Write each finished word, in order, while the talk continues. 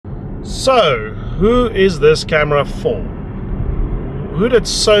So, who is this camera for? Who did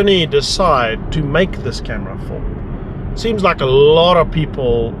Sony decide to make this camera for? Seems like a lot of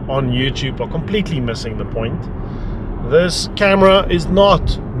people on YouTube are completely missing the point. This camera is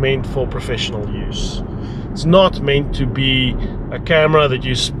not meant for professional use. It's not meant to be a camera that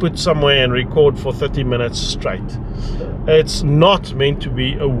you put somewhere and record for 30 minutes straight. It's not meant to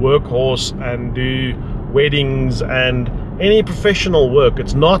be a workhorse and do weddings and any professional work.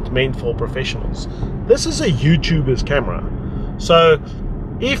 It's not meant for professionals. This is a YouTuber's camera. So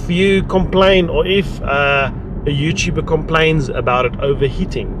if you complain, or if a YouTuber complains about it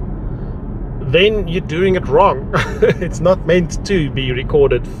overheating, then you're doing it wrong. It's not meant to be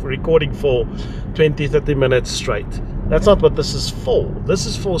recording for 20-30 minutes straight. That's not what this is for. This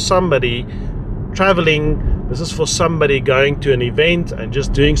is for somebody traveling. This is for somebody going to an event and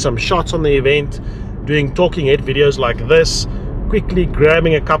just doing some shots on the event, doing talking head videos like this, quickly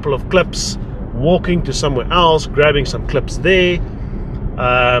grabbing a couple of clips, walking to somewhere else, grabbing some clips there.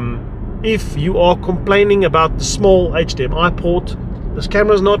 If you are complaining about the small HDMI port, this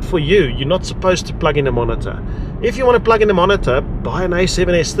camera is not for you. You're not supposed to plug in a monitor. If you want to plug in a monitor, buy an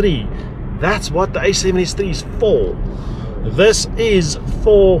A7S III. That's what the A7S III is for. This is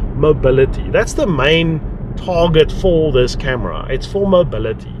for mobility. That's the main target for this camera. It's for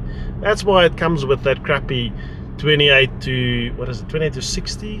mobility. That's why it comes with that crappy 28 to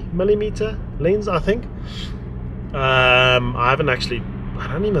 60 millimeter lens, I think. I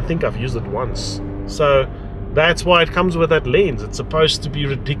don't even think I've used it once. So that's why it comes with that lens. It's supposed to be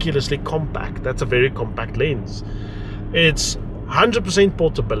ridiculously compact. That's a very compact lens. It's 100%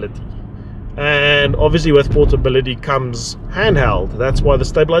 portability. And obviously with portability comes handheld. That's why the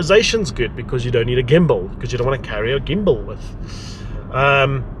stabilization's good, because you don't need a gimbal, because you don't want to carry a gimbal with.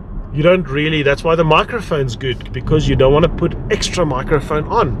 You don't really, that's why the microphone's good, because you don't want to put extra microphone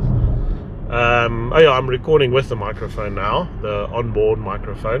on. Oh yeah, I'm recording with the microphone now, the onboard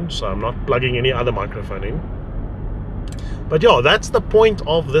microphone, so I'm not plugging any other microphone in. But yeah, that's the point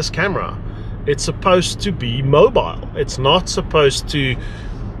of this camera. It's supposed to be mobile. It's not supposed to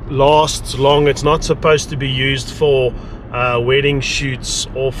last long. It's not supposed to be used for wedding shoots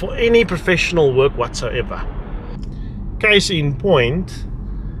or for any professional work whatsoever. Case in point,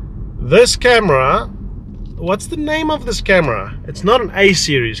 this camera, what's the name of this camera? It's not an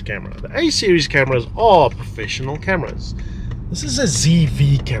A-series camera. The A-series cameras are professional cameras. This is a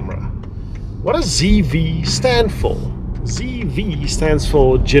ZV camera. What does ZV stand for? ZV stands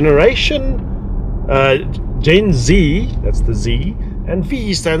for Generation Gen Z, that's the Z, and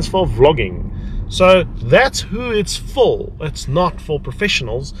V stands for vlogging. So that's who it's for. It's not for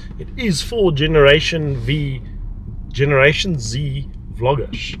professionals. It is for Generation Z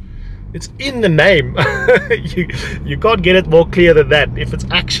vloggers. It's in the name. you can't get it more clear than that. If it's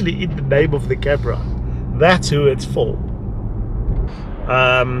actually in the name of the camera, that's who it's for.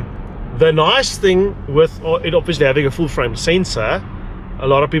 The nice thing with it obviously having a full frame sensor, a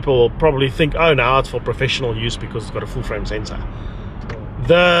lot of people will probably think, oh, now it's for professional use because it's got a full frame sensor.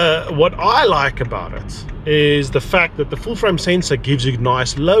 What I like about it is the fact that the full frame sensor gives you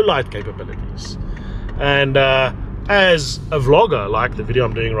nice low light capabilities. And as a vlogger, like the video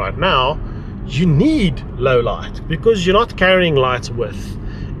I'm doing right now, you need low light because you're not carrying lights with.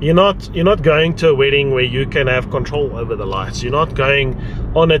 You're not going to a wedding where you can have control over the lights. You're not going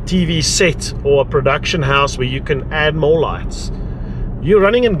on a TV set or a production house where you can add more lights. You're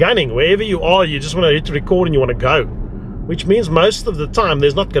running and gunning. Wherever you are, you just want to hit record and you want to go, which means most of the time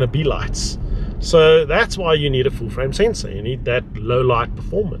there's not going to be lights. So that's why you need a full frame sensor. You need that low light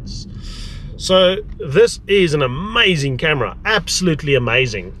performance. So this is an amazing camera, absolutely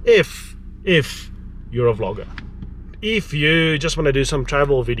amazing if you're a vlogger. If you just want to do some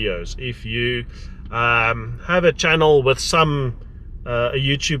travel videos, if you have a channel with a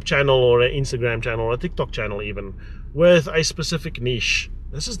YouTube channel or an Instagram channel or a TikTok channel even, with a specific niche,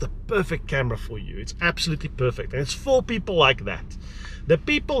 this is the perfect camera for you. It's absolutely perfect, and it's for people like that. The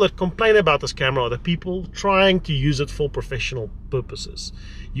people that complain about this camera are the people trying to use it for professional purposes.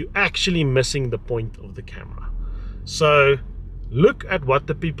 You're actually missing the point of the camera. So look at what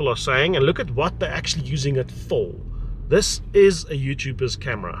the people are saying and look at what they're actually using it for. This is a YouTuber's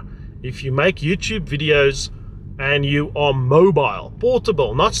camera. If you make YouTube videos and you are mobile,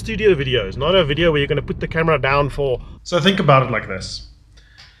 portable, not studio videos, not a video where you're going to put the camera down for... So think about it like this.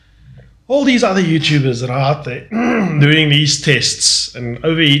 All these other YouTubers that are out there doing these tests and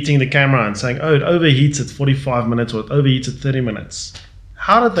overheating the camera and saying, oh, it overheats at 45 minutes or it overheats at 30 minutes.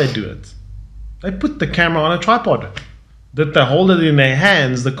 How did they do it? They put the camera on a tripod. Did they hold it in their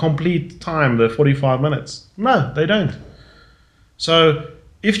hands the complete time, the 45 minutes? No, they don't. So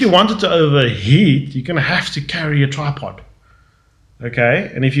if you want it to overheat, you're going to have to carry a tripod.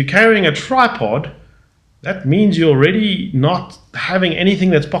 Okay, and if you're carrying a tripod, that means you're already not having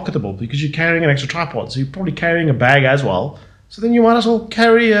anything that's pocketable because you're carrying an extra tripod. So you're probably carrying a bag as well. So then you might as well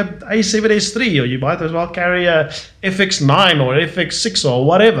carry a A7S3, or you might as well carry a FX9 or FX6 or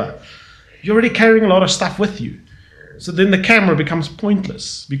whatever. You're already carrying a lot of stuff with you. So then the camera becomes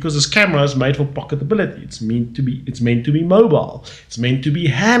pointless because this camera is made for pocketability. It's meant to be mobile. It's meant to be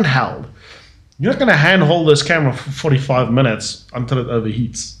handheld. You're not going to handhold this camera for 45 minutes until it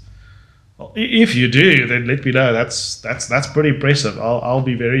overheats. Well, if you do, then let me know. That's pretty impressive. I'll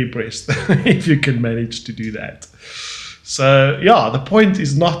be very impressed if you can manage to do that. So yeah, the point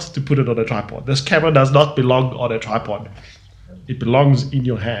is not to put it on a tripod. This camera does not belong on a tripod. It belongs in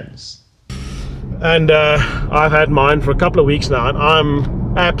your hands. And I've had mine for a couple of weeks now, and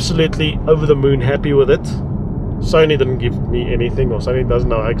I'm absolutely over the moon happy with it. Sony didn't give me anything, or Sony doesn't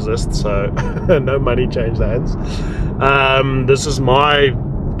know I exist, so no money changed hands. This is my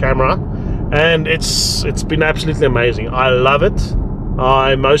camera, and it's been absolutely amazing. I love it.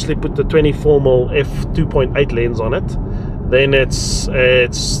 I mostly put the 24mm f2.8 lens on it. Then it's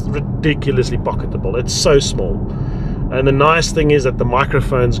ridiculously pocketable. It's so small. And the nice thing is that the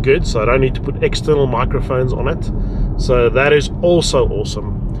microphone's good, so I don't need to put external microphones on it. So that is also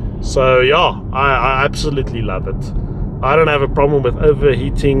awesome. So yeah, I absolutely love it. I don't have a problem with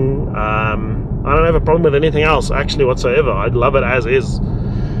overheating. I don't have a problem with anything else actually whatsoever. I love it as is.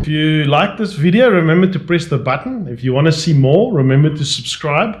 If you like this video, remember to press the button. If you want to see more, remember to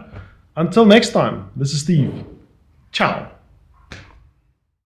subscribe. Until next time, this is Steve. Ciao.